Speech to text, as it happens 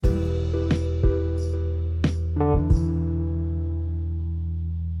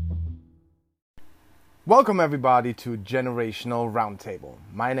Welcome everybody to Generational Roundtable.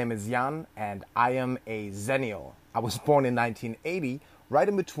 My name is Jan and I am a Zennial. I was born in 1980, right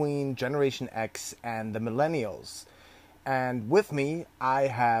in between Generation X and the Millennials. And with me, I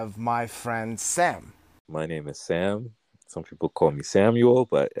have my friend Sam. My name is Sam. Some people call me Samuel,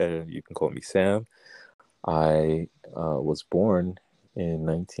 but you can call me Sam. I was born in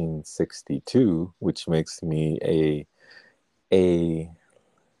 1962, which makes me a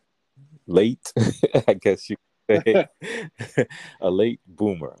late, I guess you could say, a late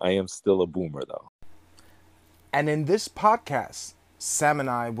boomer. I am still a boomer, though. And in this podcast, Sam and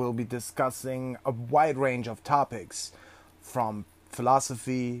I will be discussing a wide range of topics from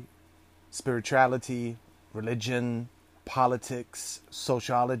philosophy, spirituality, religion, politics,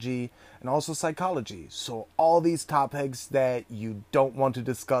 sociology, and also psychology. So all these topics that you don't want to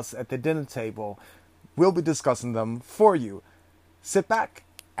discuss at the dinner table, we'll be discussing them for you. Sit back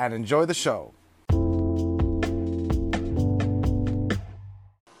and enjoy the show.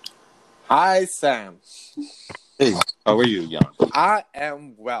 Hi, Sam. Hey, how are you, Jan? I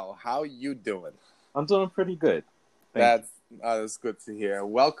am well. How you doing? I'm doing pretty good. That's good to hear.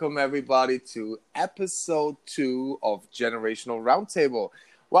 Welcome, everybody, to episode 2 of Generational Roundtable.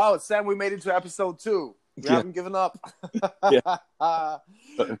 Wow, Sam, we made it to episode 2. We haven't given up.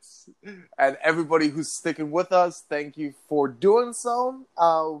 And everybody who's sticking with us, thank you for doing so.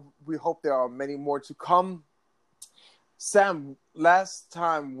 We hope there are many more to come. Sam, last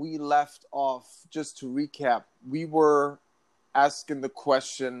time we left off, just to recap, we were asking the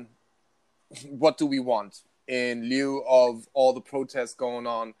question, what do we want? In lieu of all the protests going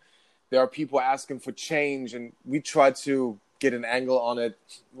on, there are people asking for change, and we try to get an angle on it.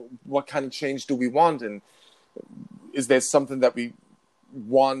 What kind of change do we want? And is there something that we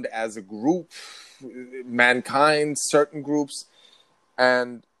want as a group, mankind, certain groups?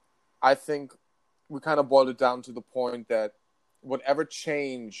 And I think we kind of boiled it down to the point that whatever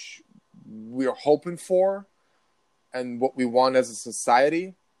change we're hoping for and what we want as a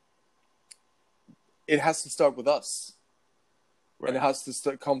society, it has to start with us. Right. And it has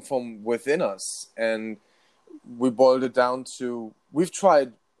to come from within us. And we boiled it down to, we've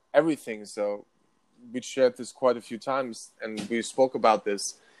tried everything. So we shared this quite a few times, and we spoke about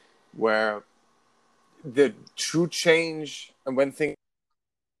this, where the true change and when things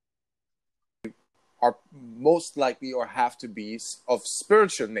are most likely or have to be of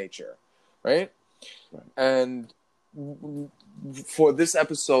spiritual nature, right? And for this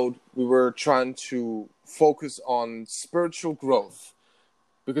episode, we were trying to focus on spiritual growth,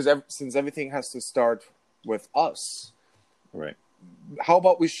 because since everything has to start with us, right? How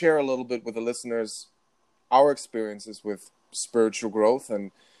about we share a little bit with the listeners our experiences with spiritual growth,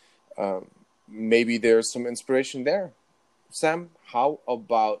 and maybe there's some inspiration there. Sam, how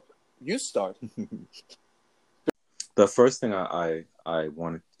about you start? The first thing I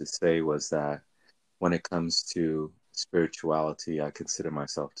wanted to say was that when it comes to spirituality, I consider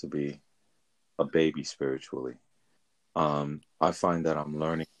myself to be a baby spiritually. I find that I'm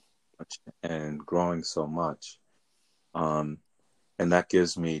learning much and growing so much. And that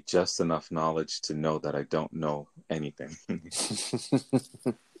gives me just enough knowledge to know that I don't know anything.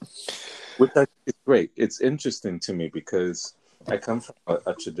 Which I think is great. It's interesting to me because I come from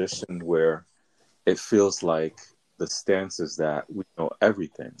a tradition where it feels like the stance is that we know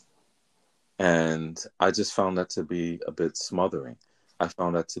everything. And I just found that to be a bit smothering. I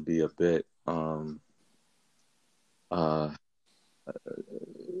found that to be a bit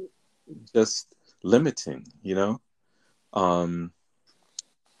just limiting, you know?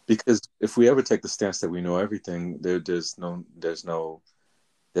 Because if we ever take the stance that we know everything, there's no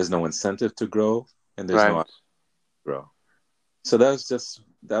incentive to grow, and there's no opportunity to grow. So that was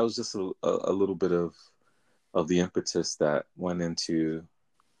just a little bit of the impetus that went into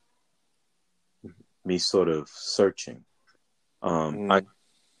me sort of searching. I a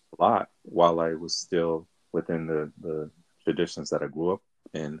lot while I was still within the traditions that I grew up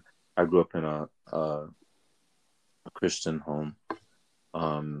in. I grew up in a Christian home,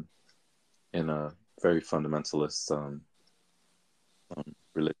 in a very fundamentalist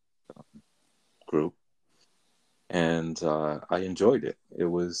religious group, and I enjoyed it. There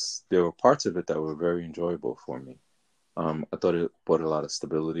were parts of it that were very enjoyable for me. I thought it brought a lot of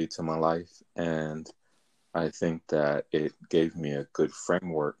stability to my life, and I think that it gave me a good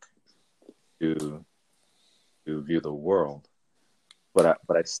framework to view the world. But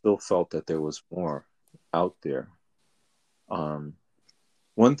I still felt that there was more out there.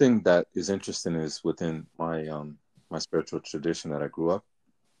 One thing that is interesting is within my my spiritual tradition that I grew up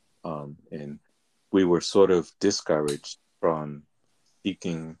in, we were sort of discouraged from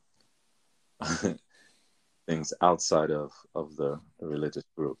seeking things outside of the religious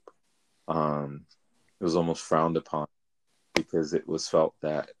group. It was almost frowned upon because it was felt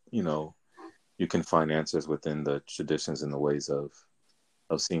that, you can find answers within the traditions and the ways of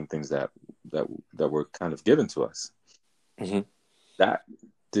seeing things that were kind of given to us. Mm-hmm. That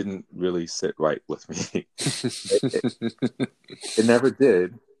didn't really sit right with me. It never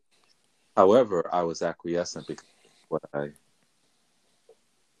did. However, I was acquiescent because of what I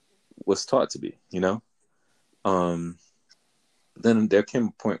was taught to be, Then there came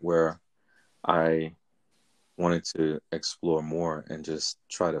a point where I wanted to explore more and just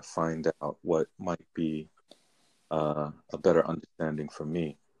try to find out what might be a better understanding for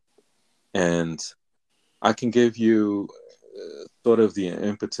me. And I can give you sort of the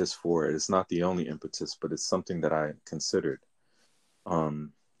impetus for it. It's not the only impetus, but it's something that I considered.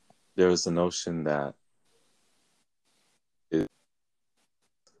 There was the notion that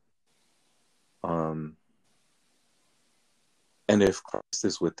and if Christ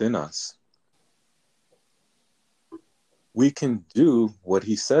is within us, we can do what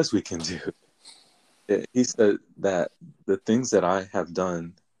he says we can do. He said that the things that I have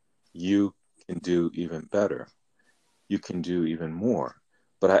done, you can do even better. You can do even more.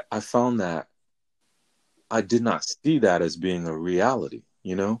 But I found that I did not see that as being a reality,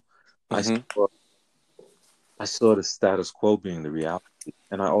 Mm-hmm. I saw the status quo being the reality.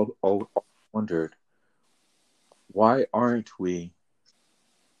 And I always wondered, why aren't we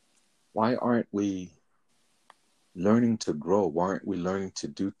learning to grow? Why aren't we learning to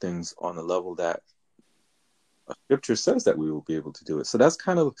do things on a level that Scripture says that we will be able to do it? So that's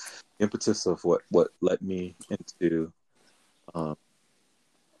kind of the impetus of what led me into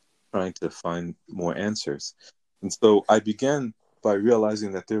trying to find more answers. And so I began by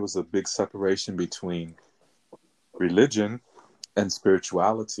realizing that there was a big separation between religion and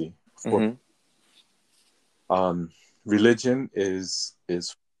spirituality. Mm-hmm. Religion is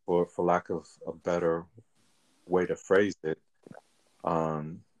for lack of a better way to phrase it,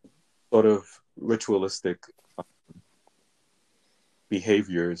 sort of ritualistic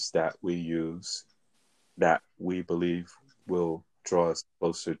behaviors that we use that we believe will draw us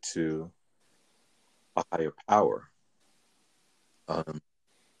closer to a higher power. I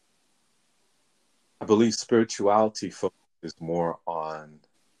believe spirituality focuses more on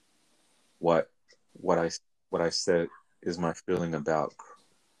what I said is my feeling about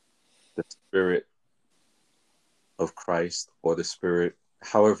the spirit of Christ, or the spirit,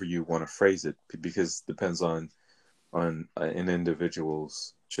 however you want to phrase it, because it depends on an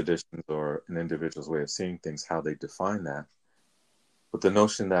individual's traditions or an individual's way of seeing things, how they define that. But the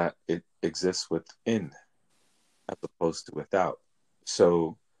notion that it exists within as opposed to without.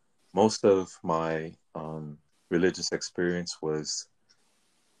 So most of my religious experience was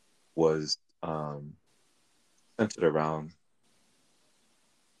centered around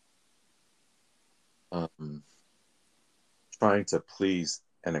trying to please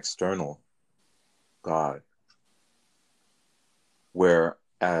an external God,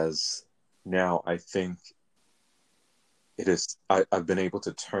 whereas now I think it is I've been able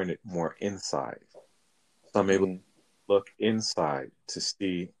to turn it more inside. So I'm able to look inside to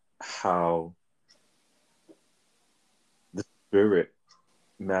see how the spirit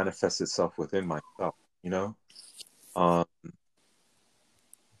manifests itself within myself,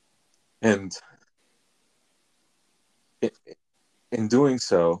 and in doing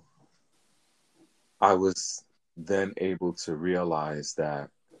so, I was then able to realize that,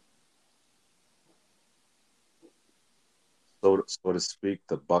 so to speak,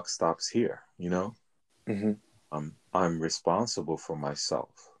 the buck stops here, Mm-hmm. I'm responsible for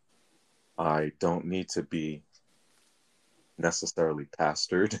myself. I don't need to be necessarily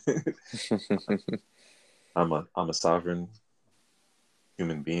pastored. I'm a sovereign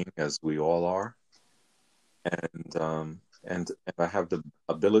human being, as we all are, and I have the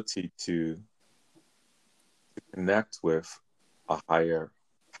ability to connect with a higher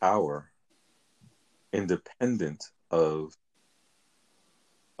power, independent of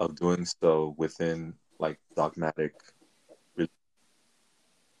doing so within like dogmatic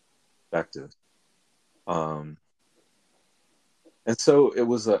perspective. And so it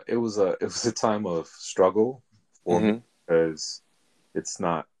was a time of struggle for Mm-hmm. me, because it's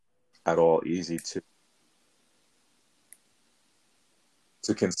not at all easy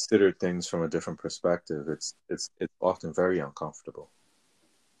to consider things from a different perspective. It's often very uncomfortable.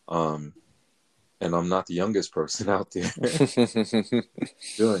 And I'm not the youngest person out there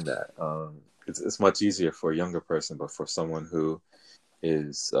doing that. It's much easier for a younger person, but for someone who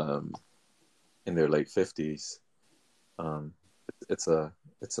is in their late 50s, it's a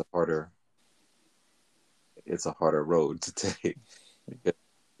harder it's a harder road to take. Because,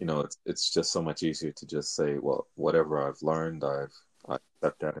 it's just so much easier to just say, well, whatever I've learned, I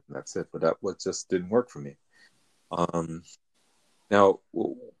accept that and that's it. But that what just didn't work for me. Now,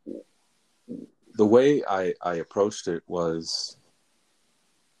 the way I approached it was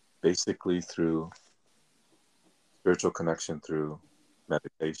basically through spiritual connection, through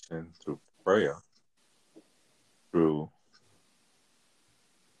meditation, through prayer, through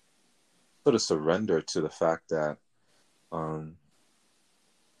sort of surrender to the fact that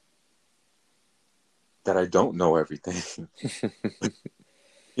that I don't know everything,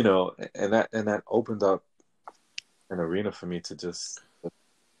 and that opened up an arena for me to just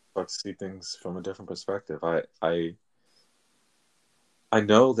start to see things from a different perspective. I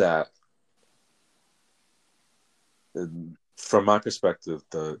know that from my perspective,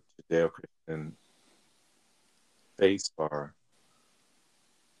 the Judeo-Christian faiths are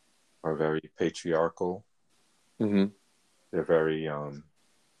very patriarchal. Mm-hmm. They're very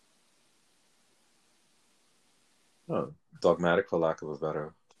dogmatic, for lack of a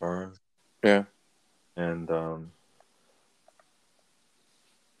better term. Yeah. And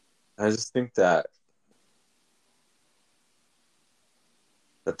I just think that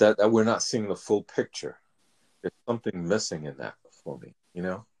we're not seeing the full picture. There's something missing in that for me,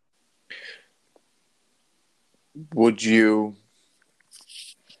 Would you?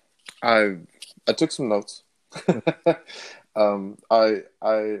 I took some notes.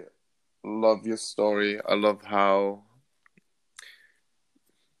 I love your story. I love how,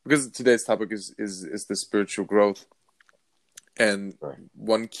 because today's topic is the spiritual growth, and Right.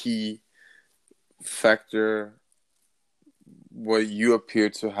 one key factor what you appear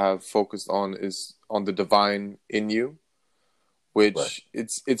to have focused on is on the divine in you, which Right.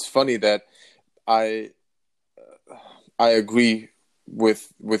 it's funny that I agree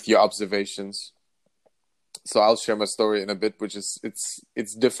with your observations. So I'll share my story in a bit, which is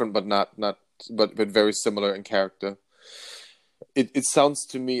it's different but not but very similar in character. It sounds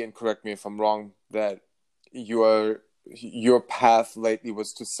to me, and correct me if I'm wrong, that your path lately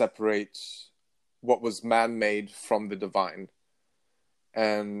was to separate what was man-made from the divine.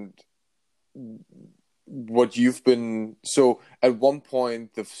 And what you've been, so at one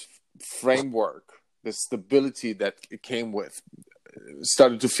point the framework, the stability that it came with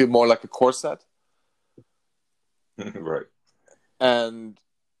started to feel more like a corset. Right. And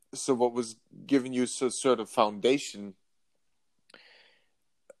so what was giving you some sort of foundation,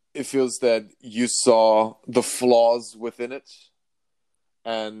 it feels that you saw the flaws within it.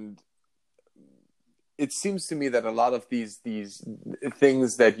 And it seems to me that a lot of these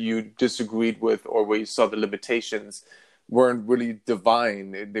things that you disagreed with, or where you saw the limitations, weren't really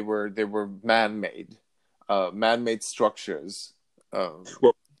divine. They were man-made, man-made structures.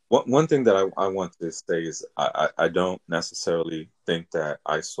 Well, one thing that I want to say is I don't necessarily think that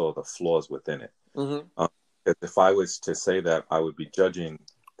I saw the flaws within it. Mm-hmm. If I was to say that, I would be judging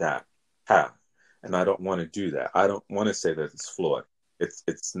that path, and I don't want to do that. I don't want to say that it's flawed.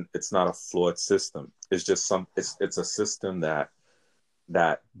 It's not a flawed system. It's just it's a system that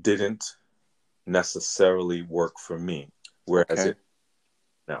didn't necessarily work for me, whereas Okay. it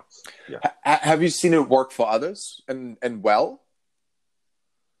now. Yeah. Have you seen it work for others and well?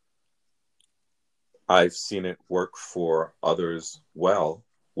 I've seen it work for others well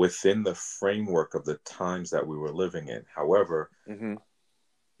within the framework of the times that we were living in. However, Mm-hmm.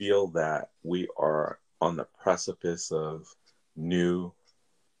 I feel that we are on the precipice of new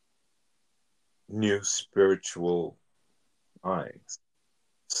spiritual times.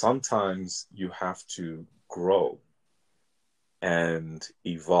 Sometimes you have to grow and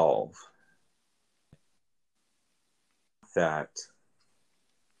evolve. That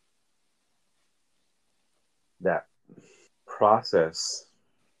process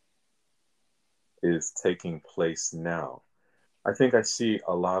is taking place now. I think I see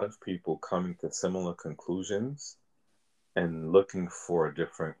a lot of people coming to similar conclusions and looking for a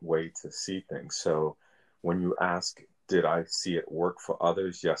different way to see things. So when you ask, did I see it work for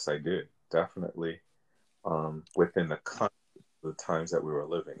others? Yes, I did. Definitely. Within the context of the times that we were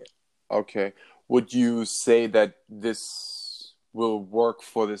living in. Okay. Would you say that this will work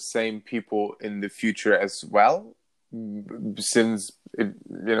for the same people in the future as well? Since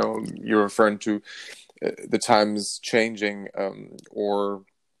you're referring to the times changing, or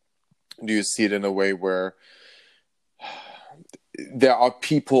do you see it in a way where there are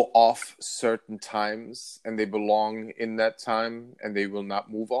people off certain times and they belong in that time and they will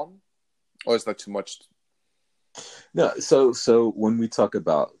not move on? Or is that too much? No, so when we talk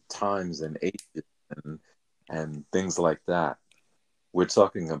about times and ages and things like that, we're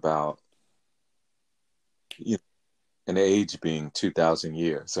talking about you know, an age being 2,000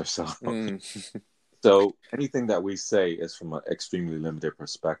 years or so. Mm. So anything that we say is from an extremely limited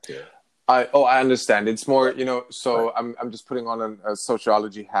perspective. I understand. It's more, Right. Right. so I'm just putting on a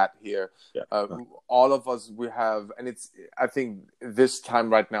sociology hat here. Yeah. All of us, we have, and I think this time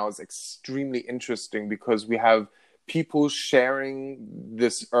right now is extremely interesting because we have people sharing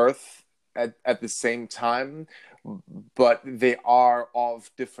this earth at the same time, but they are of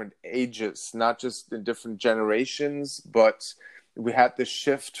different ages, not just in different generations, but we had the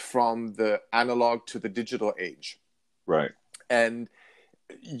shift from the analog to the digital age. Right. And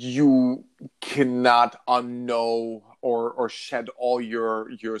you cannot unknow or shed all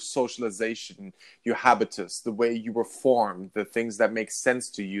your socialization, your habitus, the way you were formed, the things that make sense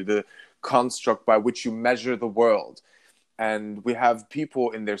to you, the construct by which you measure the world. And we have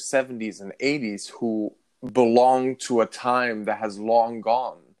people in their 70s and 80s who belong to a time that has long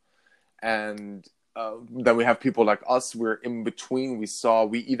gone. And then we have people like us, we're in between. We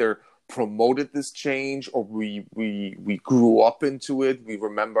either promoted this change or we grew up into it. We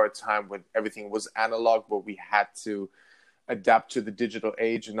remember a time when everything was analog, but we had to adapt to the digital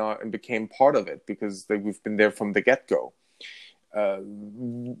age and became part of it because we've been there from the get-go.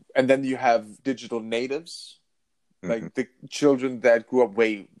 And then you have digital natives, like the children that grew up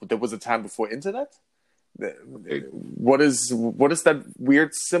there was a time before internet. What is that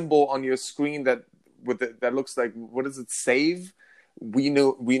weird symbol on your screen that looks like, what does it save? We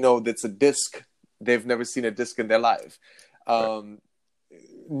know that's a disc. They've never seen a disc in their life. Right.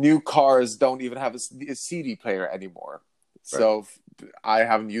 New cars don't even have a CD player anymore. Right. So I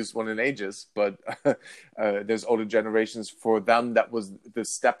haven't used one in ages, but there's older generations. For them, that was the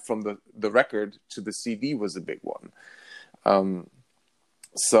step from the record to the CD was a big one.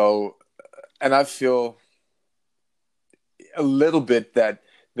 So, and I feel a little bit that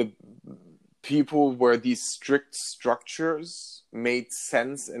the people where these strict structures made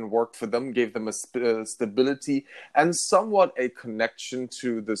sense and worked for them, gave them a stability and somewhat a connection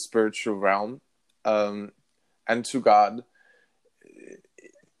to the spiritual realm and to God.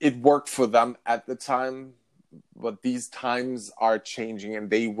 It worked for them at the time, but these times are changing and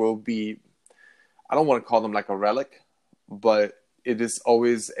they will be, I don't want to call them like a relic, but it is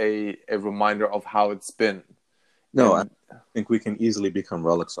always a reminder of how it's been. No, I think we can easily become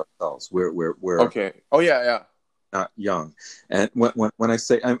relics ourselves. We're okay. Oh yeah. Not young, and when I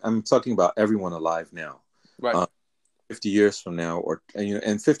say I'm talking about everyone alive now, right? 50 years from now,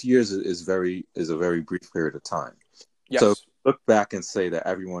 and 50 years is a very brief period of time. Yes. So look back and say that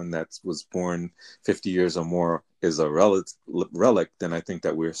everyone that was born 50 years or more is a relic, then I think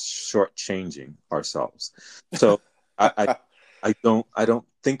that we're shortchanging ourselves. So I don't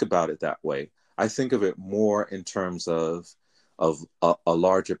think about it that way. I think of it more in terms of a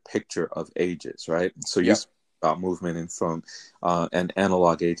larger picture of ages, right? So you speak about movement and from an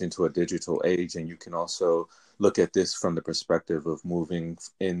analog age into a digital age, and you can also look at this from the perspective of moving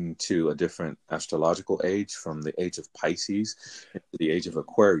into a different astrological age, from the age of Pisces into the age of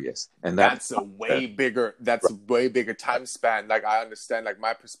Aquarius, and that's a way bigger time span. Like I understand, like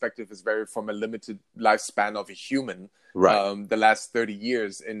my perspective is very from a limited lifespan of a human. Right. The last 30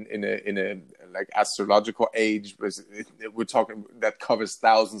 years in a like astrological age, we're talking that covers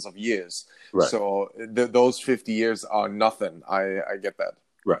thousands of years. Right. So those 50 years are nothing. I get that.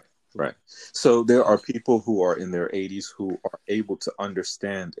 Right. So there are people who are in their 80s who are able to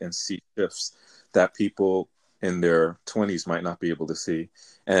understand and see shifts that people in their 20s might not be able to see.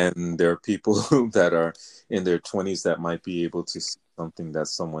 And there are people that are in their 20s that might be able to see something that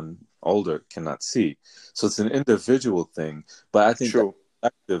someone older cannot see. So it's an individual thing. But I think that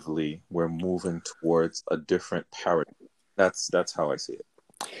collectively we're moving towards a different paradigm. That's how I see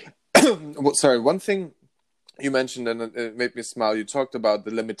it. Well, sorry, one thing you mentioned, and it made me smile. You talked about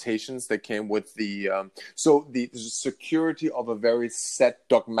the limitations that came with the security of a very set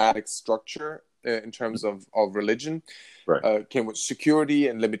dogmatic structure in terms of religion. Right. Came with security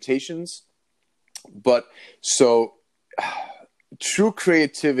and limitations. But so true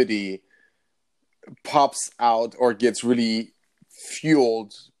creativity pops out or gets really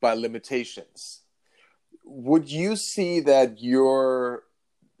fueled by limitations. Would you see that your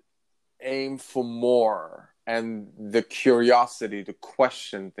aim for more and the curiosity to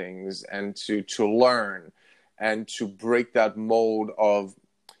question things and to learn and to break that mold of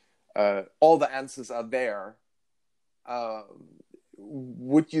all the answers are there,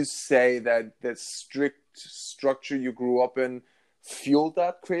 would you say that the strict structure you grew up in fueled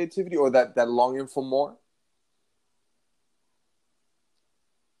that creativity or that longing for more?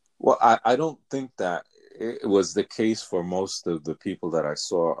 Well, I don't think that it was the case for most of the people that I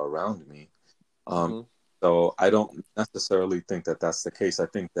saw around me. So I don't necessarily think that that's the case. I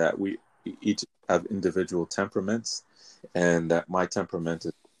think that we each have individual temperaments, and that my temperament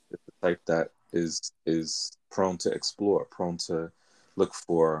is the type that is prone to explore, prone to look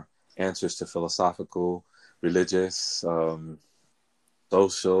for answers to philosophical, religious,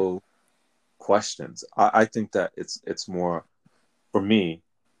 social questions. I think that it's more, for me,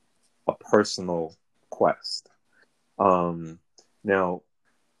 a personal quest. Now,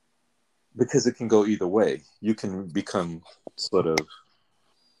 because it can go either way. You can become sort of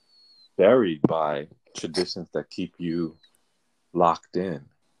buried by traditions that keep you locked in,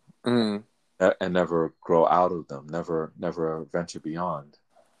 Mm. and never grow out of them, never venture beyond,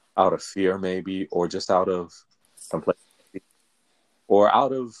 out of fear maybe, or just out of complexity, or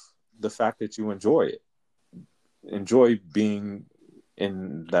out of the fact that you enjoy being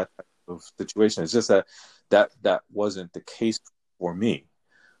in that type of situation. It's just that wasn't the case for me.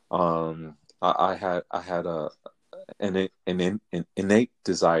 I had an innate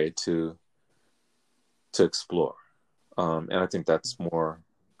desire to explore, and I think that's more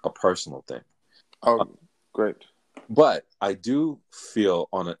a personal thing. Oh, great. But I do feel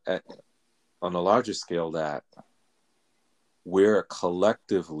on a larger scale that we're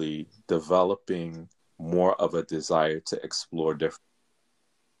collectively developing more of a desire to explore different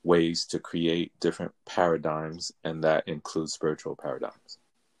ways to create different paradigms, and that includes spiritual paradigms.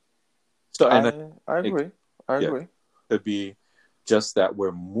 So, and I agree. I yeah, agree. it could be just that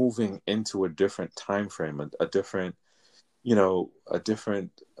we're moving into a different time frame, a different, a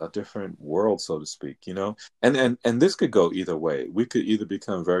different world, so to speak, and this could go either way. We could either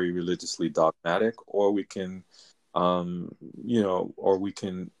become very religiously dogmatic, or we can, or we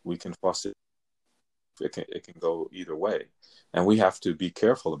can foster. It can go either way, and we have to be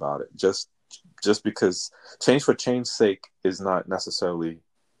careful about it. Just because change for change's sake is not necessarily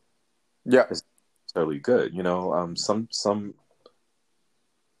Yeah. good. Some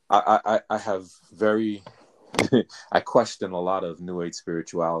I have very I question a lot of New Age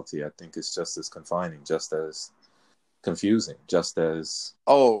spirituality. I think it's just as confining, just as confusing, just as.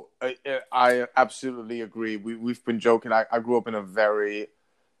 Oh, I absolutely agree. We've been joking. I grew up in a very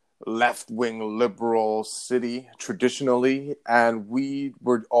left-wing liberal city traditionally, and we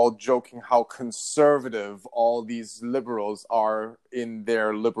were all joking how conservative all these liberals are in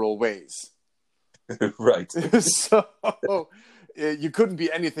their liberal ways. Right. So you couldn't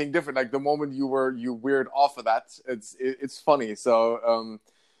be anything different. Like the moment you veered off of that, it's funny. So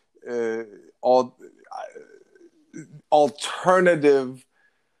all alternative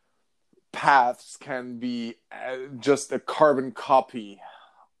paths can be just a carbon copy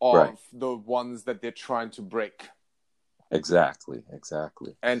of Right. the ones that they're trying to break. Exactly.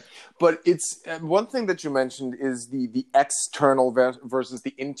 But it's one thing that you mentioned is the external versus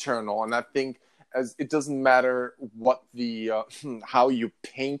the internal, and I think as it doesn't matter what the how you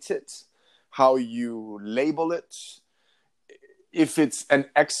paint it, how you label it, if it's an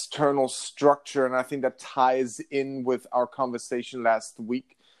external structure, and I think that ties in with our conversation last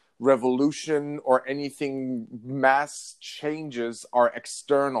week. Revolution or anything mass changes are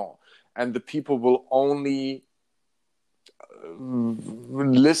external, and the people will only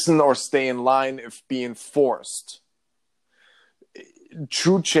listen or stay in line if being forced.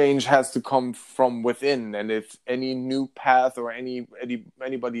 True change has to come from within, and if any new path or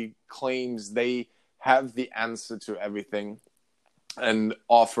anybody claims they have the answer to everything and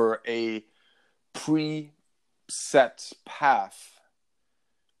offer a preset path,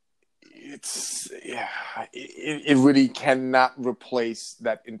 it really cannot replace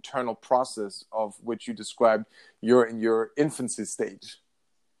that internal process of which you described. You're in your infancy stage.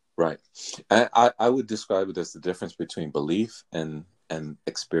 Right. I would describe it as the difference between belief and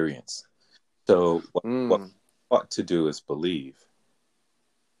experience. So what ought to do is believe,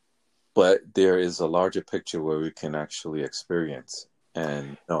 but there is a larger picture where we can actually experience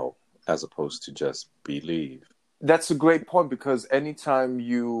and know, as opposed to just believe. That's a great point, because anytime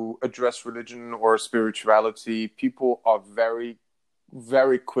you address religion or spirituality, people are very,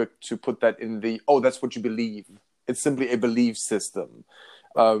 very quick to put that in that's what you believe. It's simply a belief system.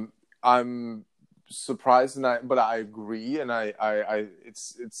 I'm surprised, but I agree, and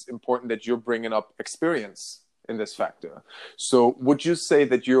it's important that you're bringing up experience in this factor. So, would you say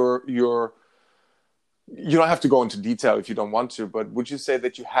that you don't have to go into detail if you don't want to, but would you say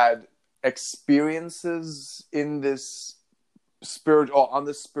that you had experiences in this spirit or on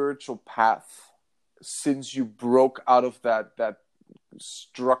the spiritual path since you broke out of that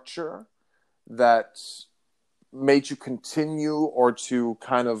structure that made you continue, or to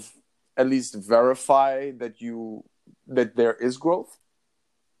kind of at least verify that there is growth?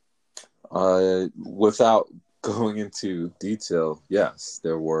 Without going into detail, yes,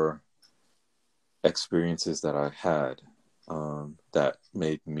 there were experiences that I had that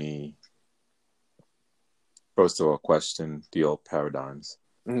made me, first of all, question the old paradigms.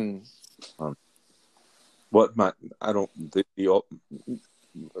 Mm. What my I don't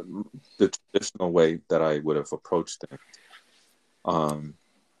the traditional way that I would have approached things,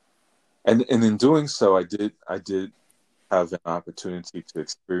 and in doing so, I did have an opportunity to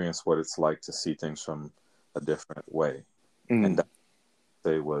experience what it's like to see things from a different way, and that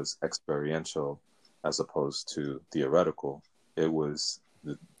say was experiential as opposed to theoretical. It was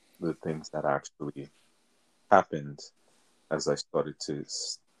the things that actually happened as I started to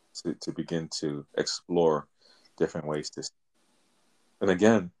begin to explore different ways to. And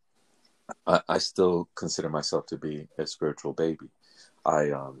again, I still consider myself to be a spiritual baby.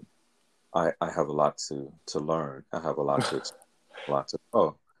 I have a lot to learn. I have a lot to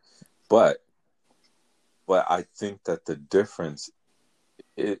grow. But I think that the difference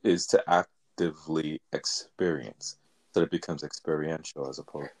is to actively experience, so it becomes experiential as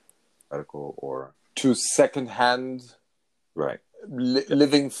opposed to medical or to secondhand, right,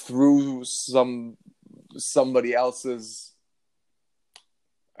 living through somebody else's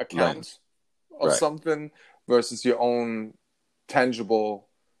account lens. of Right. something versus your own tangible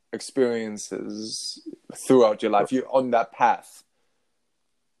experiences throughout your life. You're on that path,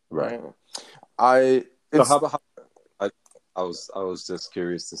 right? I was just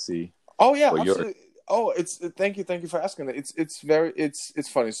curious to see. Oh yeah, absolutely. Thank you for asking that. It's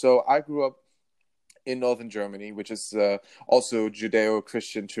funny. So I grew up in northern Germany, which is also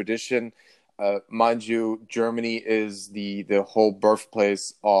Judeo-Christian tradition. Mind you, Germany is the whole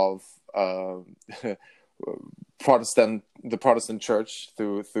birthplace of the Protestant Church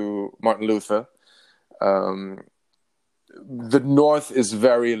through Martin Luther. The North is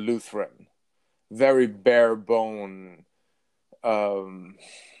very Lutheran, very bare bone,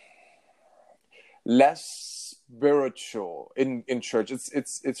 less spiritual in church.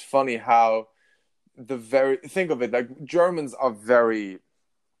 It's funny how think of it, like Germans are very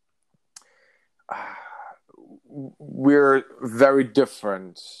we're very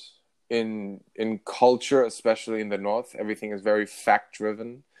different in culture, especially in the North. Everything is very fact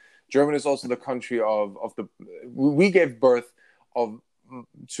driven. Germany is also the country of the we gave birth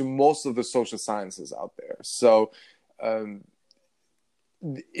to most of the social sciences out there. So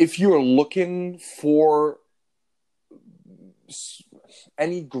if you're looking for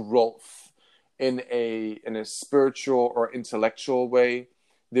any growth in a spiritual or intellectual way,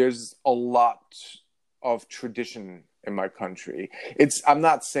 there's a lot of tradition in my country. I'm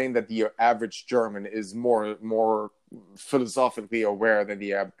not saying that the average German is more philosophically aware than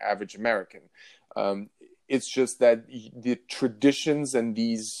the average American. It's just that the traditions and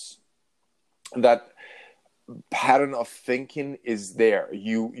that pattern of thinking is there.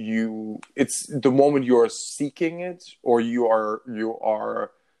 It's the moment you are seeking it or you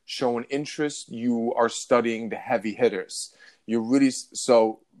are showing interest, you are studying the heavy hitters. When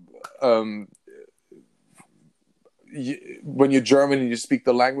you're German and you speak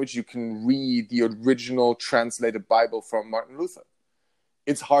the language, you can read the original translated Bible from Martin Luther.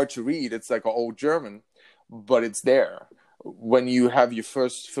 It's hard to read. It's like an old German, but it's there. When you have your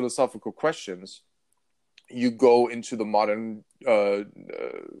first philosophical questions, you go into the modern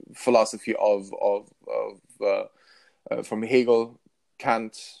philosophy from Hegel,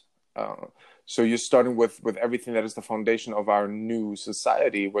 Kant. So you're starting with everything that is the foundation of our new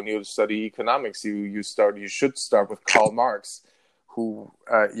society. When you study economics, you should start with Karl Marx, who,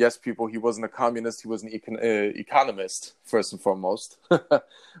 he wasn't a communist, he was an economist, first and foremost, what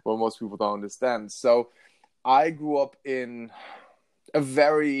most people don't understand. So I grew up in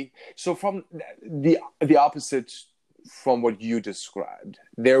from the opposite from what you described.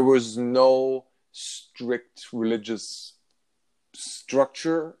 There was no strict religious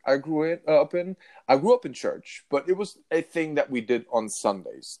structure I grew up in. I grew up in church, but it was a thing that we did on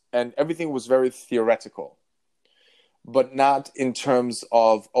Sundays, and everything was very theoretical, but not in terms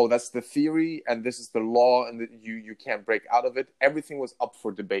of, that's the theory and this is the law and you can't break out of it. Everything was up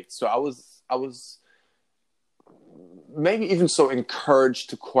for debate. So I was maybe even so encouraged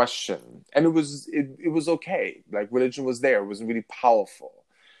to question, and it was okay. Like, religion was there. It was really powerful.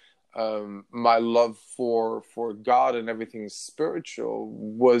 My love for God and everything spiritual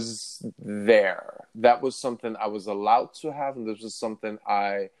was there. That was something I was allowed to have, and this was something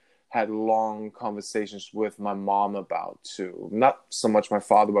I had long conversations with my mom about too. Not so much my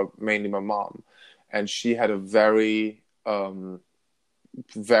father, but mainly my mom. And she had a very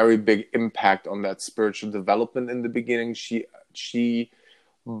very big impact on that spiritual development in the beginning. She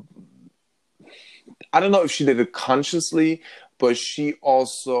I don't know if she did it consciously, but she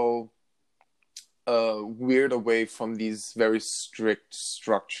also veered away from these very strict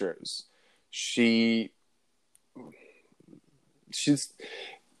structures. She's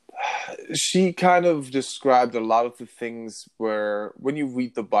she kind of described a lot of the things where when you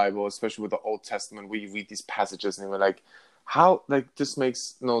read the Bible, especially with the Old Testament, where you read these passages and you're like, how, like, this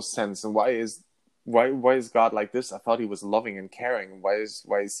makes no sense, and why is God like this? I thought he was loving and caring. Why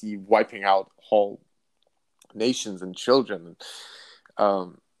is he wiping out whole nations and children,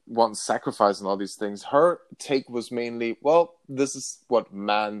 want sacrifice and all these things? Her take was mainly, well, this is what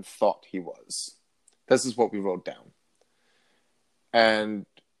man thought he was. This is what we wrote down. And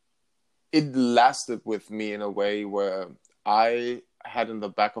it lasted with me in a way where I had in the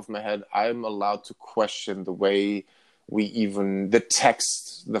back of my head, I'm allowed to question the way the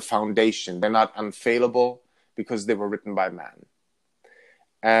text, the foundation, they're not unfailable because they were written by man.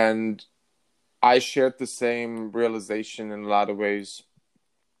 And I shared the same realization in a lot of ways,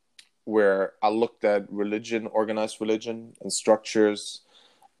 where I looked at religion, organized religion and structures,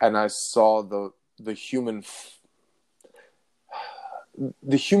 and I saw the human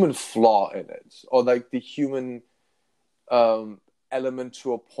flaw in it, or like the human element,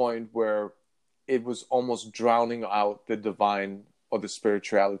 to a point where it was almost drowning out the divine or the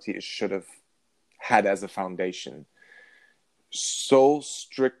spirituality it should have had as a foundation. So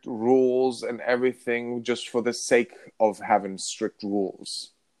strict rules and everything just for the sake of having strict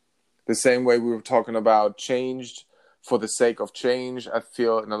rules. The same way we were talking about changed for the sake of change, I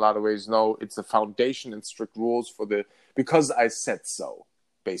feel in a lot of ways, no, it's a foundation and strict rules because I said so,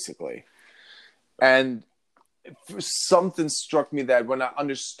 basically. And something struck me that when I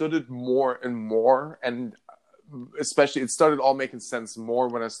understood it more and more, and especially it started all making sense more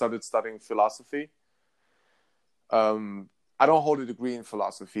when I started studying philosophy. I don't hold a degree in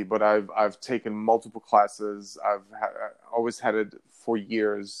philosophy, but I've taken multiple classes. I've always had it for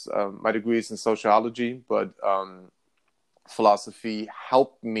years. My degree is in sociology, but philosophy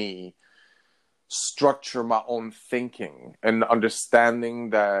helped me structure my own thinking and understanding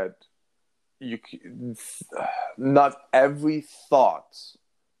that not every thought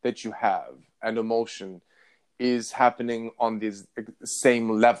that you have and emotion is happening on this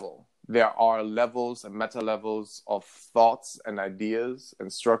same level. There are levels and meta levels of thoughts and ideas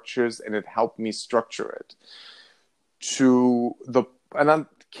and structures, and it helped me structure it and I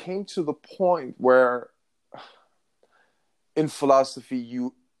came to the point where in philosophy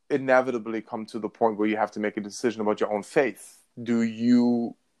you inevitably come to the point where you have to make a decision about your own faith. Do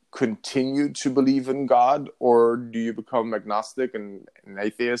you continue to believe in God, or do you become agnostic and an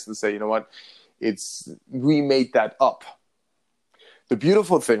atheist and say, you know what, we made that up? The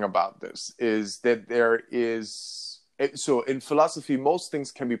beautiful thing about this is that so in philosophy, most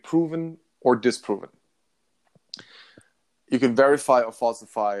things can be proven or disproven. You can verify or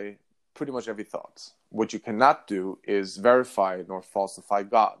falsify pretty much every thought. What you cannot do is verify nor falsify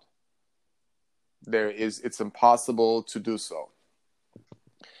God. It's impossible to do so.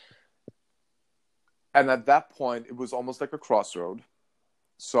 And at that point, it was almost like a crossroad.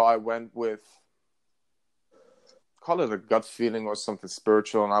 So I went with, call it a gut feeling or something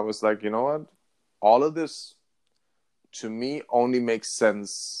spiritual. And I was like, you know what? All of this, to me, only makes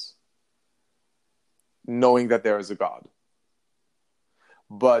sense knowing that there is a God.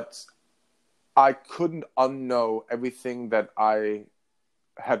 But I couldn't unknow everything that I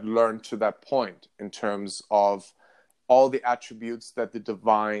had learned to that point in terms of all the attributes that the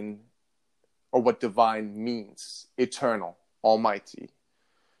divine, or what divine means: eternal, almighty,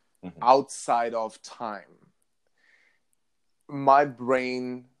 outside of time. My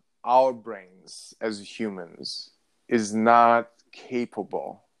brain, our brains as humans, is not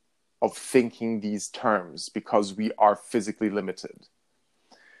capable of thinking these terms because we are physically limited.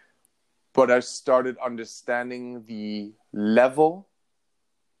 But I started understanding the level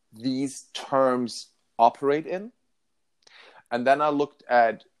these terms operate in. And then I looked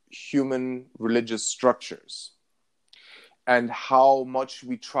at human religious structures and how much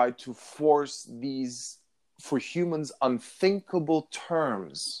we try to force these, for humans, unthinkable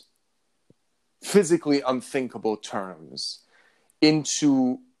terms, physically unthinkable terms,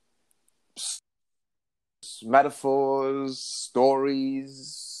 into metaphors,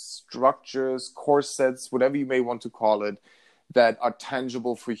 stories, structures, corsets, whatever you may want to call it, that are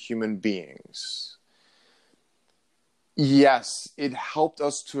tangible for human beings. Yes, it helped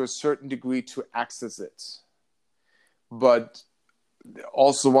us to a certain degree to access it. But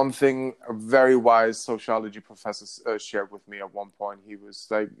also one thing a very wise sociology professor shared with me at one point,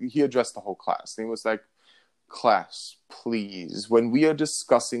 he addressed the whole class. And he was like, class, please, when we are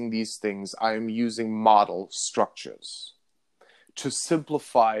discussing these things, I am using model structures to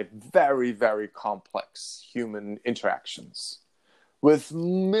simplify very, very complex human interactions with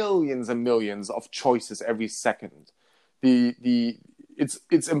millions and millions of choices every second.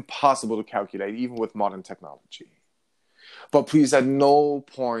 It's impossible to calculate, even with modern technology. But please, at no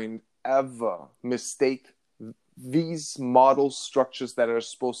point ever mistake these model structures that are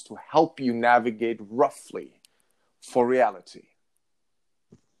supposed to help you navigate roughly for reality.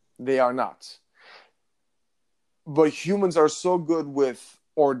 They are not. But humans are so good with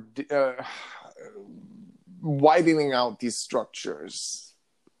widening out these structures,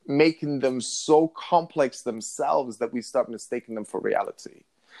 making them so complex themselves that we start mistaking them for reality.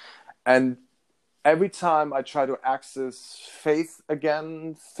 And every time I try to access faith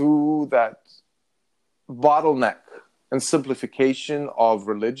again through that bottleneck and simplification of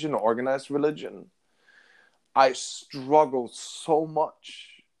religion, organized religion, I struggle so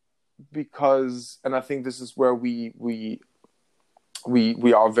much because, and I think this is where we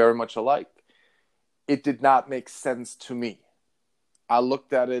are very much alike. It did not make sense to me. I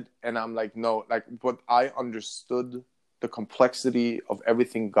looked at it and I'm like, no, like what I understood, the complexity of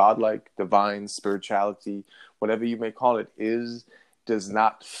everything godlike, divine, spirituality, whatever you may call it, does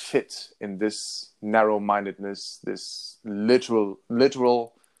not fit in this narrow-mindedness, this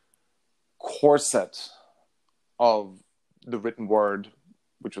literal corset of the written word,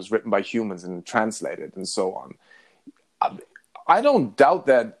 which was written by humans and translated and so on. I don't doubt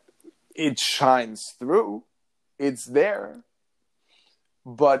that it shines through. It's there.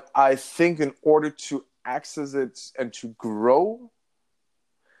 But I think in order to access it and to grow,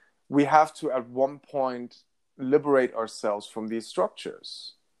 we have to at one point liberate ourselves from these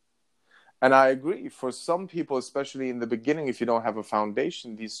structures. And I agree, for some people, especially in the beginning, if you don't have a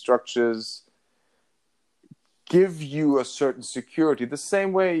foundation, these structures give you a certain security. The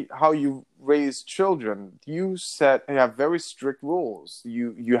same way how you raise children, you have very strict rules.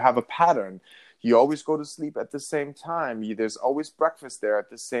 You have a pattern. You always go to sleep at the same time. There's always breakfast there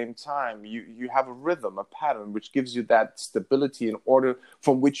at the same time. You have a rhythm, a pattern, which gives you that stability in order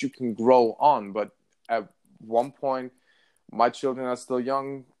from which you can grow on. But at one point, my children are still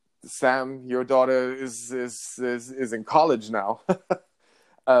young. Sam, your daughter is in college now.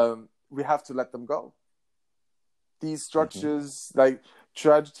 We have to let them go. These structures, like,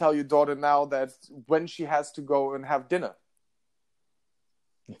 try to tell your daughter now that when she has to go and have dinner,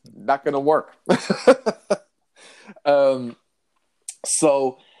 not going to work.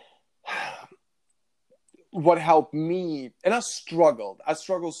 So what helped me, and I struggled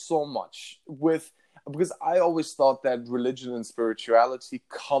so much because I always thought that religion and spirituality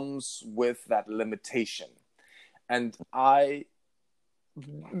comes with that limitation. And I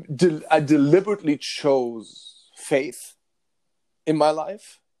deliberately chose faith in my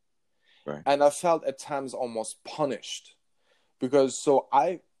life. Right. And I felt at times almost punished because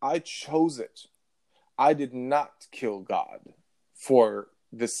I chose it. I did not kill God for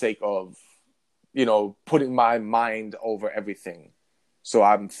the sake of, putting my mind over everything. So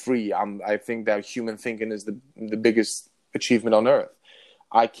I'm free. I think that human thinking is the biggest achievement on earth.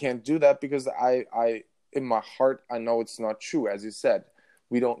 I can't do that because I in my heart, I know it's not true. As you said,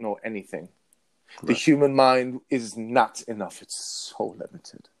 we don't know anything. Right. The human mind is not enough. It's so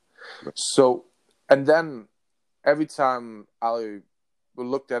limited. Right. So, and then every time I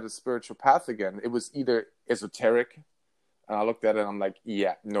looked at a spiritual path again, it was either esoteric, and I looked at it and I'm like,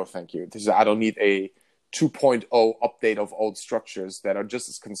 yeah, no, thank you. I don't need a 2.0 update of old structures that are just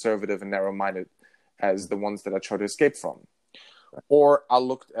as conservative and narrow-minded as the ones that I try to escape from. Right. Or I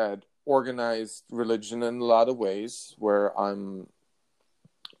looked at organized religion in a lot of ways where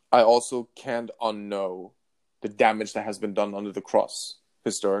I also can't unknow the damage that has been done under the cross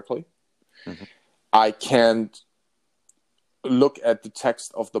historically. Mm-hmm. I can't look at the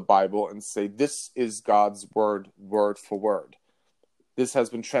text of the Bible and say, this is God's word for word. This has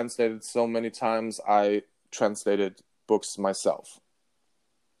been translated so many times. I translated books myself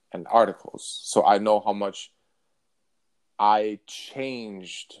and articles. So I know how much I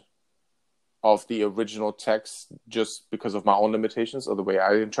changed of the original text just because of my own limitations or the way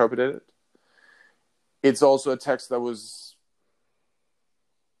I interpreted it. It's also a text that was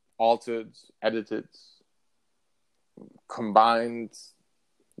altered, edited, combined,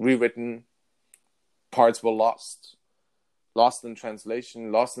 rewritten. Parts were lost in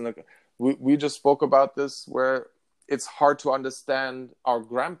translation, we just spoke about this, where it's hard to understand our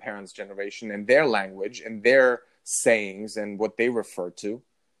grandparents' generation and their language and their sayings and what they refer to.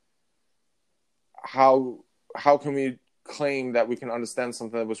 How can we claim that we can understand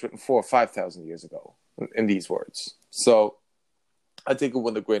something that was written 4,000 or 5,000 years ago? in these words. So I take it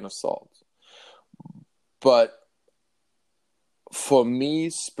with a grain of salt. But for me,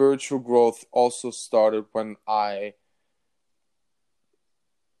 spiritual growth also started when I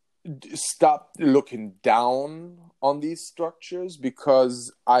stopped looking down on these structures,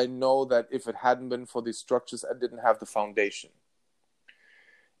 because I know that if it hadn't been for these structures, I didn't have the foundation.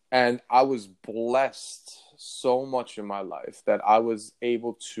 And I was blessed so much in my life that I was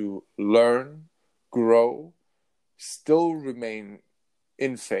able to learn, grow, still remain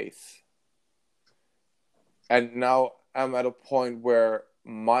in faith. And now I'm at a point where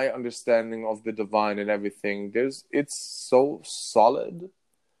my understanding of the divine and everything, it's so solid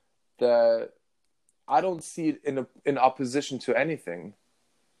that I don't see it in opposition to anything.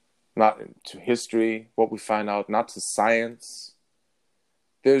 Not to history, what we find out, not to science.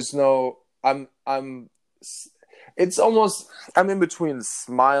 There's no, it's almost, I'm in between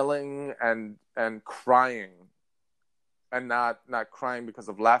smiling and crying, and not crying because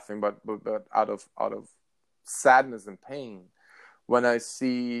of laughing, but out of sadness and pain when I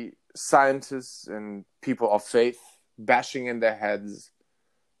see scientists and people of faith bashing in their heads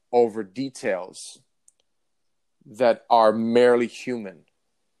over details that are merely human.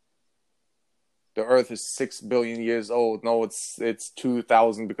 The Earth is 6 billion years old. No, it's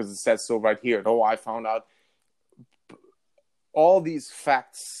 2,000 because it says so right here. No, I found out. All these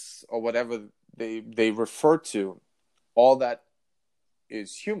facts, or whatever they refer to, all that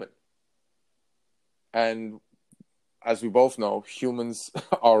is human. And as we both know, humans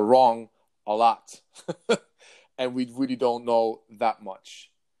are wrong a lot. And we really don't know that much.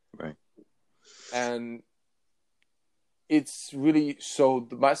 Right. And it's really, so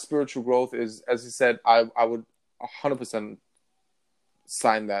my spiritual growth is, as you said, I would 100%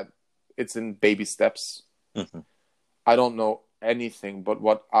 sign that it's in baby steps. Mm-hmm. I don't know anything, but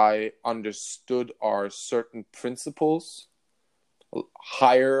what I understood are certain principles,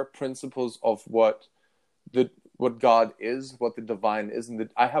 higher principles of what God is, what the divine is, and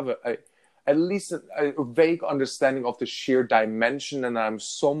I have at least a vague understanding of the sheer dimension, and I'm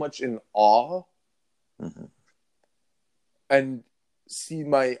so much in awe. Mm-hmm. And see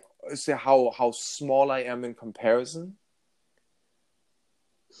how small I am in comparison,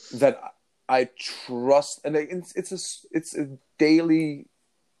 that I trust, and it's a daily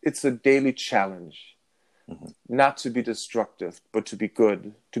challenge, mm-hmm. not to be destructive, but to be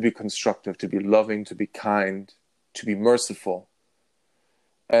good, to be constructive, to be loving, to be kind, to be merciful.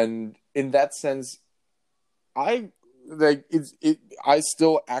 And in that sense, I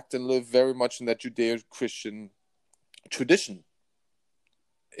still act and live very much in that Judeo-Christian tradition,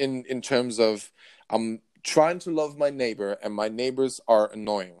 in terms of I'm trying to love my neighbor, and my neighbors are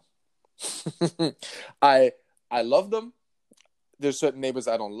annoying. I love them. There's certain neighbors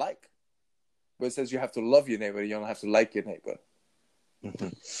I don't like, but it says you have to love your neighbor. You don't have to like your neighbor. Mm-hmm.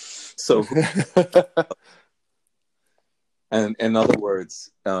 So, and in other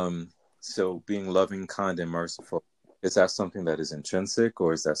words, so being loving, kind, and merciful, is that something that is intrinsic,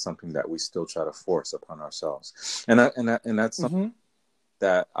 or is that something that we still try to force upon ourselves? And that's something mm-hmm.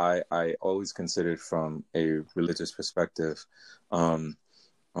 that I always considered from a religious perspective.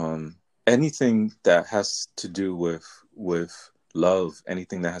 Anything that has to do with love,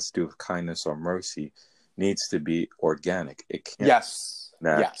 anything that has to do with kindness or mercy, needs to be organic. It can't. Yes.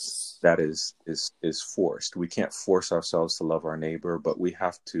 That is forced. We can't force ourselves to love our neighbor, but we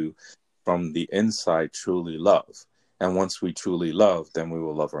have to, from the inside, truly love. And once we truly love, then we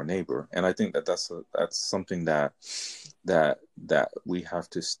will love our neighbor. And I think that's something that we have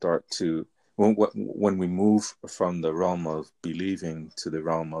to start to, when we move from the realm of believing to the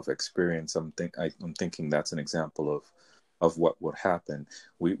realm of experience. I'm thinking that's an example of what would happen.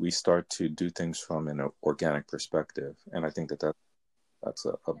 We start to do things from an organic perspective, and I think that's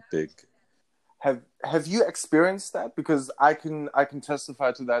a big. Have you experienced that? Because I can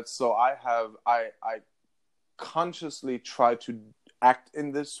testify to that. So I consciously try to act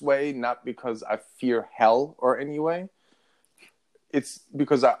in this way, not because I fear hell or any way. It's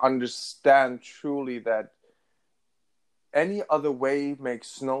because I understand truly that any other way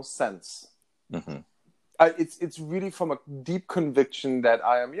makes no sense. Mm-hmm. It's really from a deep conviction that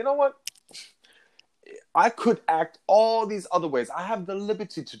I am, you know what? I could act all these other ways. I have the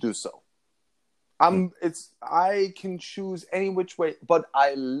liberty to do so. I can choose any which way, but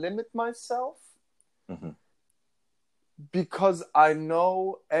I limit myself. Mm-hmm. Because I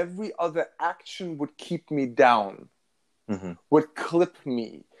know every other action would keep me down, mm-hmm. would clip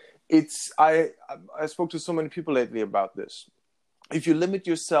me. I spoke to so many people lately about this. If you limit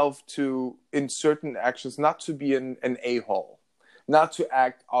yourself to, in certain actions, not to be an a-hole, not to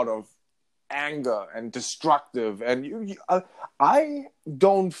act out of anger and destructive. And I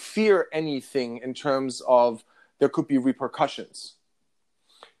don't fear anything in terms of there could be repercussions.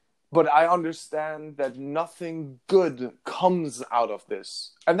 But I understand that nothing good comes out of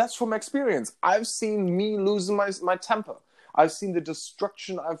this. And that's from experience. I've seen me losing my temper. I've seen the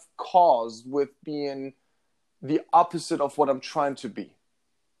destruction I've caused with being the opposite of what I'm trying to be.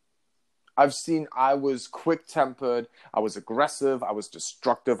 I've seen I was quick-tempered, I was aggressive, I was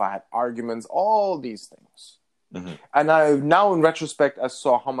destructive, I had arguments, all these things. Mm-hmm. And now in retrospect, I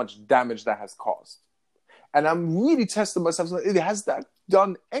saw how much damage that has caused. And I'm really testing myself. Has that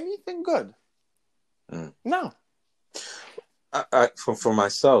done anything good? No. For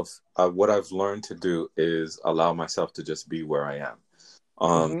myself, what I've learned to do is allow myself to just be where I am.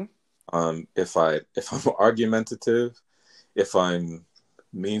 If I'm argumentative, if I'm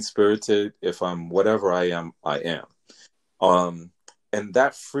mean-spirited, if I'm whatever I am, I am. And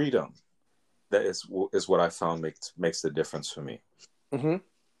that freedom, that is what I found makes the difference for me. Mm-hmm.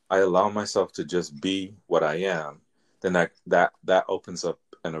 I allow myself to just be what I am, then that opens up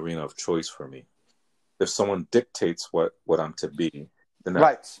an arena of choice for me. If someone dictates what I'm to be, then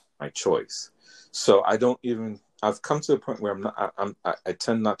that's my choice. So I've come to a point where I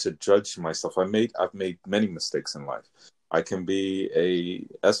tend not to judge myself. I've made many mistakes in life. I can be a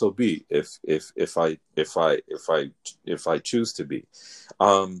SOB if I choose to be.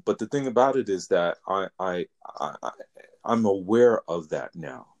 But the thing about it is that I'm aware of that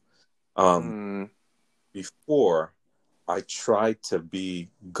now. Before, I tried to be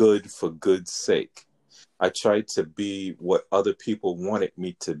good for good's sake. I tried to be what other people wanted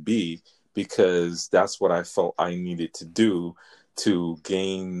me to be because that's what I felt I needed to do to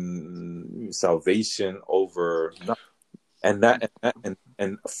gain salvation over nothing.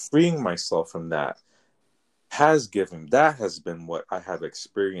 And freeing myself from that has been what I have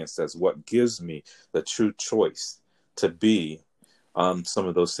experienced as what gives me the true choice to be some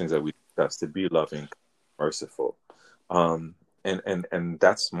of those things that we discussed, to be loving, merciful. And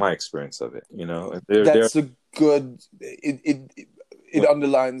that's my experience of it, you know. That's a good. It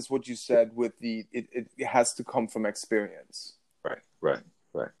underlines what you said with it has to come from experience. Right.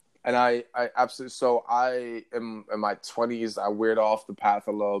 And I absolutely. So I am in my 20s. I veered off the path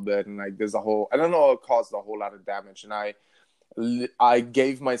a little bit, and like there's a whole. I don't know. It caused a whole lot of damage, and I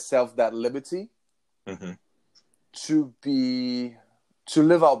gave myself that liberty to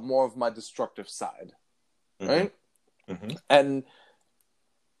live out more of my destructive side, right? Mm-hmm. And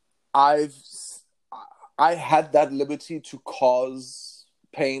I had that liberty to cause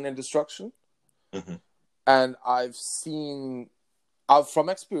pain and destruction, and I've seen from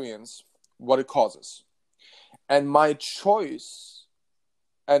experience what it causes, and my choice,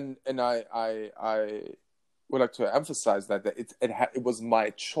 and I would like to emphasize that it was my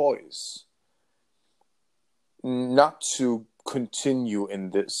choice not to continue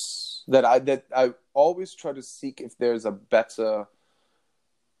in this. That I always try to seek if there's a better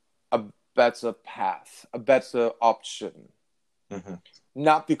path, a better option.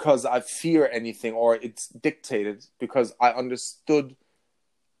 Not because I fear anything or it's dictated, because I understood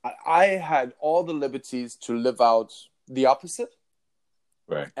I had all the liberties to live out the opposite.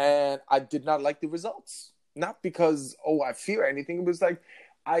 Right. And I did not like the results. Not because, I fear anything. It was like,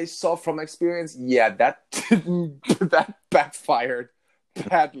 I saw from experience, that backfired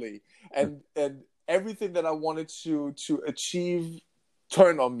badly. And everything that I wanted to achieve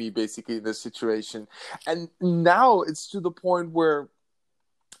turned on me, basically, in this situation. And now it's to the point where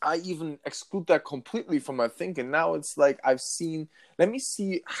I even exclude that completely from my thinking. Now it's like let me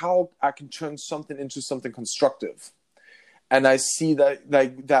see how I can turn something into something constructive. And I see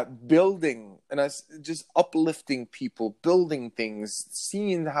that building, and I just uplifting people, building things,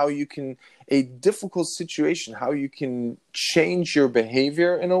 seeing how you can, a difficult situation, how you can change your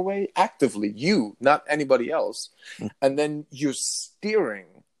behavior in a way actively, you, not anybody else. And then you're steering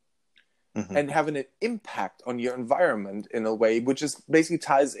and having an impact on your environment in a way, which is basically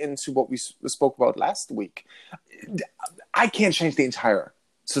ties into what we spoke about last week. I can't change the entire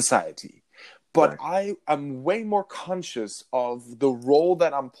society, but I am way more conscious of the role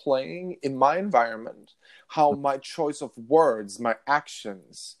that I'm playing in my environment, how my choice of words, my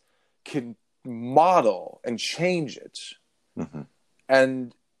actions can model and change it.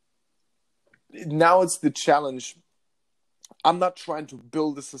 And now it's the challenge. I'm not trying to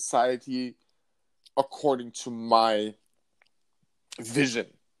build a society according to my vision.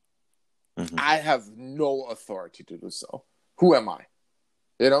 I have no authority to do so. Who am I?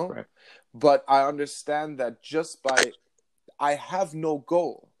 You know? Right. But I understand that I have no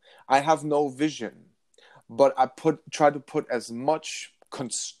goal. I have no vision. But I try to put as much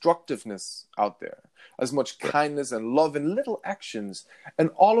constructiveness out there, as much kindness and love in little actions,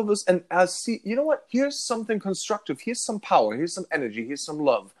 and all of us. And as see, you know what? Here's something constructive. Here's some power. Here's some energy. Here's some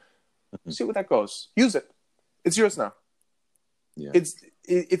love. See where that goes. Use it. It's yours now. Yeah.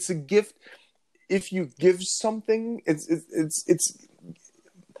 It's a gift. If you give something, it's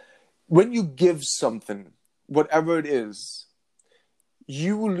when you give something, whatever it is,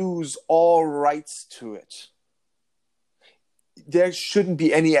 you lose all rights to it. There shouldn't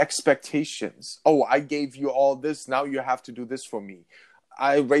be any expectations. Oh, I gave you all this. Now you have to do this for me.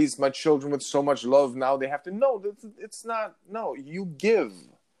 I raised my children with so much love. Now they have to. No, it's not. No, you give.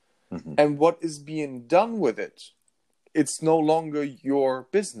 Mm-hmm. And what is being done with it, it's no longer your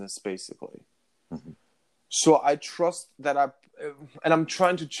business, basically. Mm-hmm. So I trust that I'm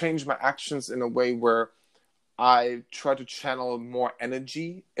trying to change my actions in a way where I try to channel more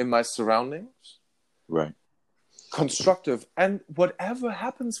energy in my surroundings. Right. Constructive. And whatever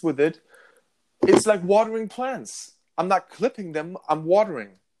happens with it, it's like watering plants. I'm not clipping them, I'm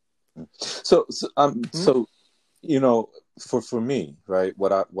watering. So you know, for me, right,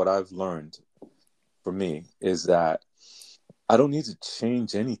 what I've learned for me is that I don't need to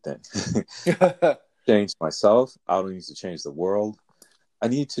change anything. Change myself. I don't need to change the world. I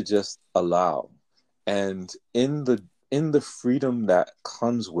need to just allow. And in the freedom that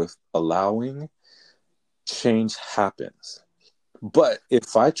comes with allowing, change happens. But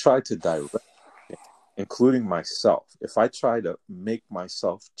if I try to direct, including myself, if I try to make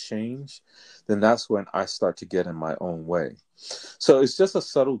myself change, then that's when I start to get in my own way. So it's just a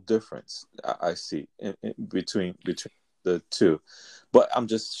subtle difference I see in between the two. But I'm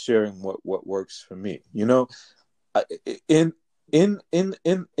just sharing what works for me. You know, in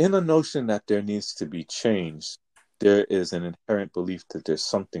a notion that there needs to be change, there is an inherent belief that there's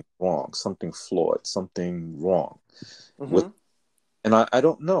something wrong, something flawed, something wrong. Mm-hmm. And I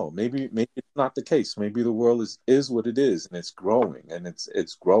don't know. Maybe it's not the case. Maybe the world is what it is, and it's growing, and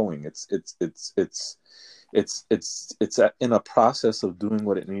it's growing. It's in a process of doing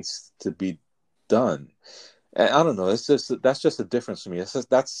what it needs to be done. And I don't know. That's just a difference for me.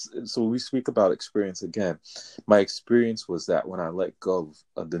 So we speak about experience again. My experience was that when I let go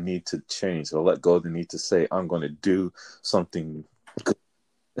of the need to change, or let go of the need to say I'm going to do something good,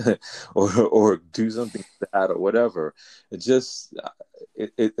 or do something bad or whatever, it's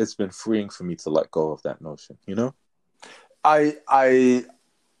been freeing for me to let go of that notion. You know, I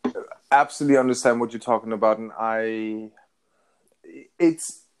absolutely understand what you're talking about, and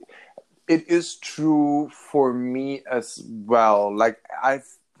it is true for me as well. Like, I've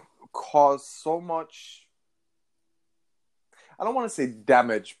caused so much, I don't want to say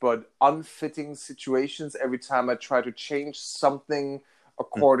damage, but unfitting situations every time I try to change something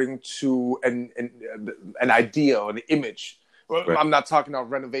according to an idea or an image. Well, right. I'm not talking about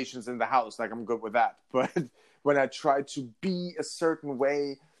renovations in the house, like I'm good with that. But when I try to be a certain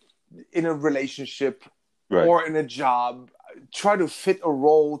way in a relationship, Right. or in a job, try to fit a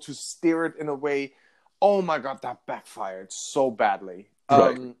role, to steer it in a way, oh my God, that backfired so badly.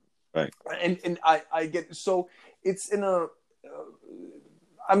 Right. And I get, so it's in a,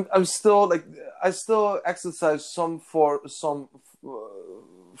 I'm still like, I still exercise some form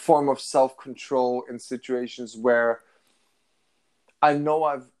of self-control in situations where I know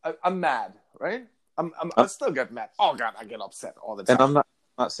I'm mad, right? I still get mad. Oh God, I get upset all the time. And I'm not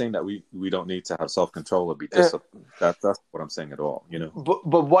saying that we don't need to have self-control or be disciplined. That's what I'm saying at all. You know.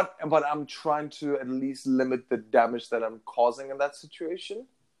 But I'm trying to at least limit the damage that I'm causing in that situation.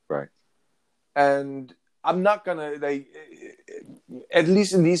 Right. And I'm not gonna, like, at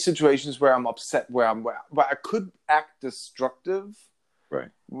least in these situations where I'm upset, where I could act destructive.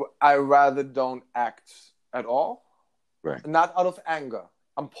 Right. I rather don't act at all. Right. Not out of anger.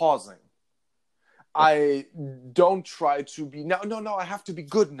 I'm pausing. I don't try to be no. I have to be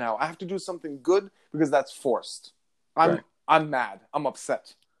good now. I have to do something good because that's forced. I'm mad. I'm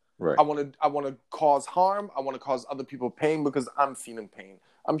upset. Right. I want to cause harm. I want to cause other people pain because I'm feeling pain.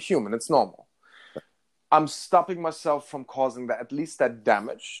 I'm human. It's normal. Right. I'm stopping myself from causing that, at least that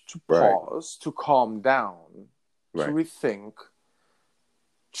damage, to pause, to calm down, to rethink.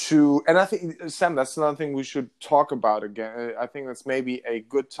 And I think, Sam, that's another thing we should talk about again. I think that's maybe a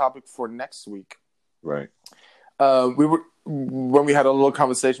good topic for next week. Right. When we had a little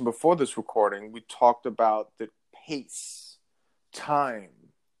conversation before this recording, we talked about the pace, time,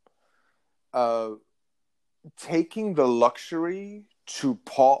 taking the luxury to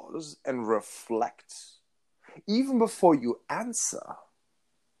pause and reflect, even before you answer.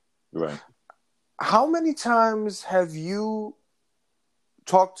 Right. How many times have you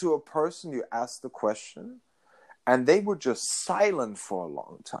talked to a person, you asked the question, and they were just silent for a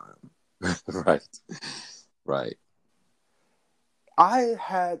long time. Right. Right. I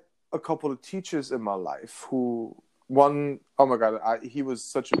had a couple of teachers in my life who, one, oh my God, he was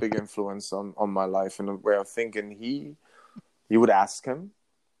such a big influence on my life and the way of thinking. You would ask him,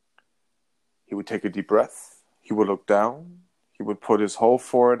 he would take a deep breath, he would look down, he would put his whole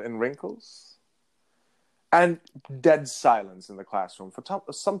forehead in wrinkles, and dead silence in the classroom for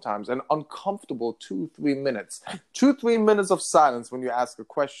sometimes an uncomfortable 2-3 minutes. 2-3 minutes of silence when you ask a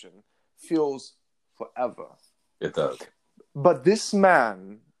question feels forever. It does. But this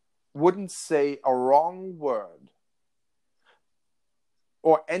man wouldn't say a wrong word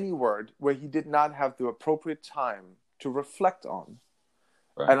or any word where he did not have the appropriate time to reflect on.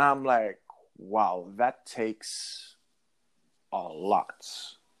 Right. And I'm like, wow, that takes a lot.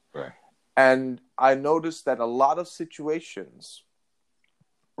 Right. And I noticed that a lot of situations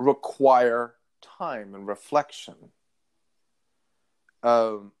require time and reflection.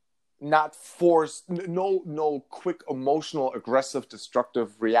 Not forced, no quick emotional, aggressive,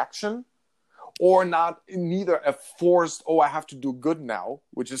 destructive reaction, or neither a forced, I have to do good now,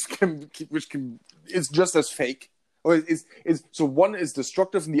 which is just as fake. Or so one is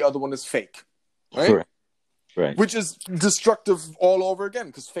destructive and the other one is fake, right? Right. Which is destructive all over again,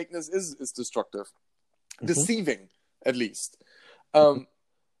 because fakeness is destructive, deceiving at least.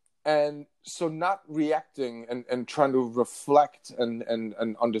 And so not reacting and trying to reflect and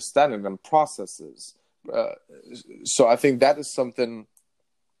understanding and processes. So I think that is something,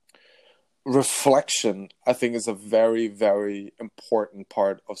 reflection, I think, is a very, very important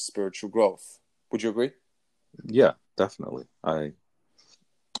part of spiritual growth. Would you agree? Yeah, definitely. I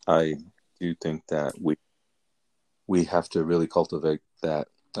do think that we have to really cultivate that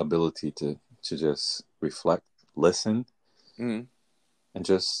ability to just reflect, listen, Mm-hmm. and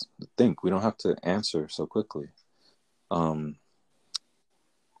just think. We don't have to answer so quickly. But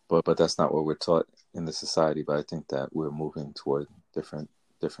that's not what we're taught in the society. But I think that we're moving toward different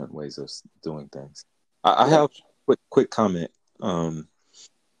ways of doing things. I have a quick comment.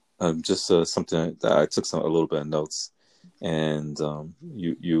 Just something that I took a little bit of notes, and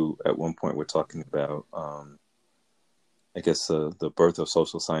you at one point were talking about I guess the birth of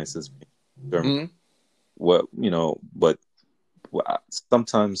social sciences. Mm-hmm. But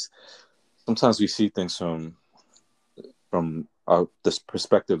sometimes we see things from this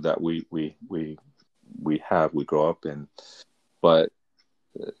perspective that we grow up in, but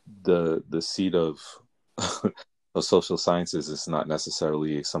the seed of of social sciences is not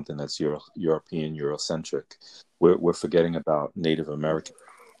necessarily something that's European, Eurocentric. We're forgetting about Native American,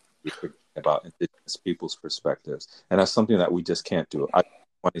 we're forgetting about indigenous people's perspectives, and that's something that we just can't do. I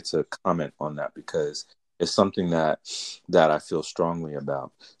wanted to comment on that because it's something that I feel strongly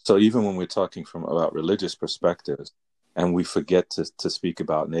about. So even when we're talking about religious perspectives, and we forget to speak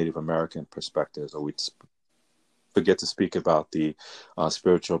about Native American perspectives, or we forget to speak about the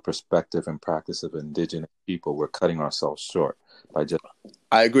spiritual perspective and practice of indigenous people, we're cutting ourselves short by just.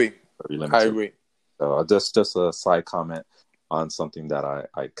 I agree. Very limited. I agree. So just a side comment on something that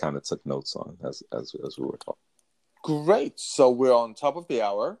I kind of took notes on as we were talking. Great. So we're on top of the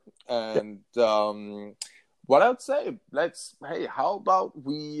hour, and what I would say, how about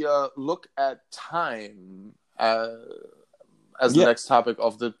we look at time as the next topic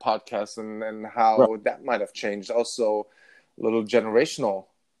of the podcast, and how that might have changed. Also, a little generational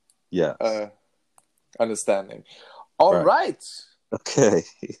understanding. All right. Okay.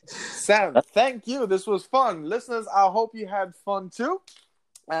 Sam, thank you. This was fun. Listeners, I hope you had fun too.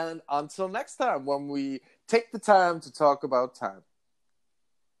 And until next time, when we take the time to talk about time.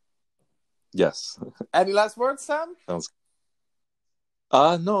 Yes. Any last words, Sam? No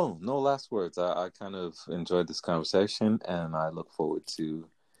last words. I kind of enjoyed this conversation, and I look forward to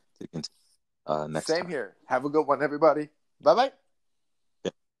continue next time. Same here. Have a good one, everybody. Bye-bye.